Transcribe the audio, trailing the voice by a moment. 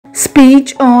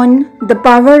Speech on the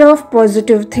power of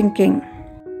positive thinking.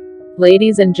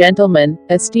 Ladies and gentlemen,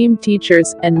 esteemed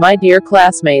teachers, and my dear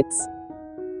classmates.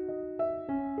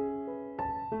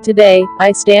 Today,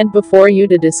 I stand before you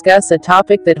to discuss a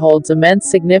topic that holds immense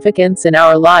significance in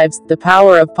our lives, the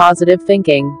power of positive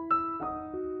thinking.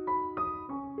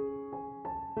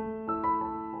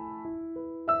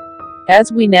 As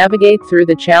we navigate through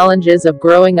the challenges of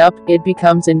growing up, it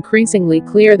becomes increasingly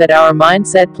clear that our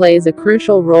mindset plays a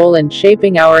crucial role in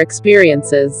shaping our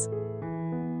experiences.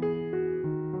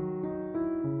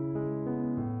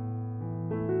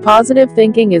 Positive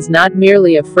thinking is not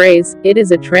merely a phrase, it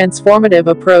is a transformative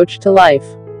approach to life.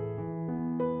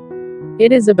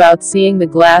 It is about seeing the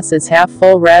glass as half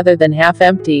full rather than half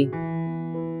empty.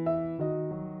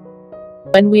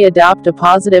 When we adopt a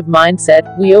positive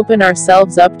mindset, we open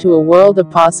ourselves up to a world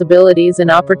of possibilities and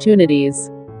opportunities.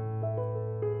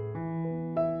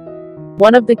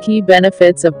 One of the key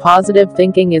benefits of positive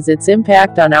thinking is its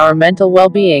impact on our mental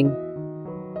well-being.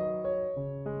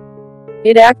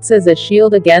 It acts as a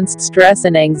shield against stress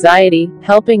and anxiety,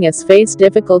 helping us face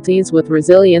difficulties with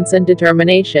resilience and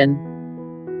determination.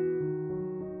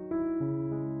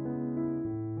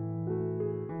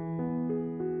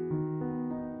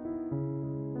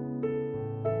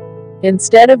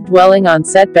 Instead of dwelling on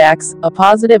setbacks, a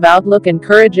positive outlook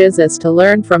encourages us to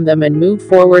learn from them and move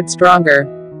forward stronger.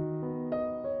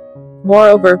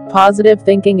 Moreover, positive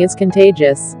thinking is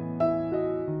contagious.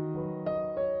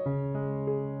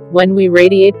 When we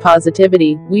radiate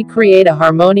positivity, we create a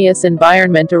harmonious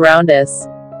environment around us.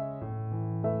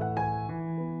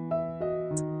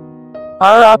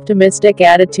 Our optimistic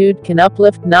attitude can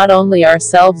uplift not only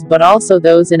ourselves but also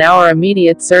those in our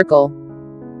immediate circle.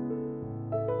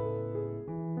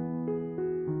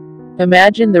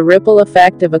 Imagine the ripple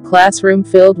effect of a classroom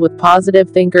filled with positive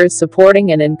thinkers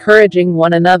supporting and encouraging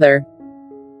one another.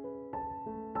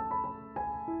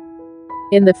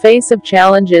 In the face of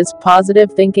challenges,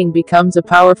 positive thinking becomes a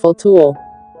powerful tool.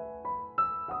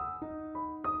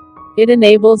 It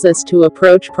enables us to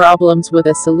approach problems with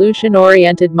a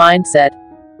solution-oriented mindset.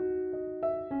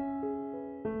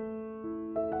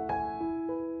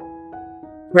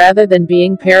 Rather than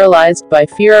being paralyzed by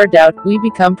fear or doubt, we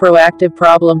become proactive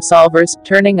problem solvers,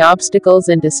 turning obstacles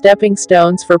into stepping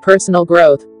stones for personal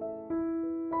growth.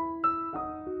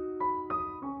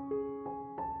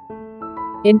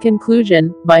 In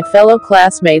conclusion, my fellow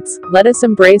classmates, let us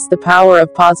embrace the power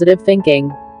of positive thinking.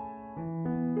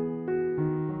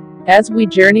 As we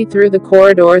journey through the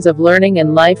corridors of learning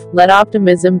and life, let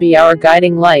optimism be our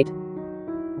guiding light.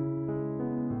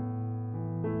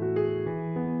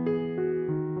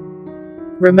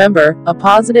 Remember, a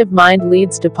positive mind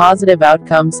leads to positive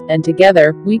outcomes, and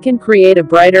together, we can create a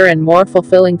brighter and more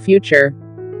fulfilling future.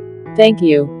 Thank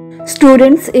you.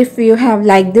 Students, if you have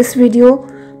liked this video,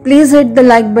 please hit the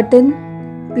like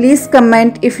button. Please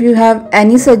comment if you have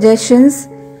any suggestions.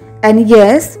 And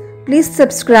yes, please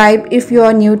subscribe if you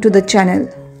are new to the channel.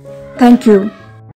 Thank you.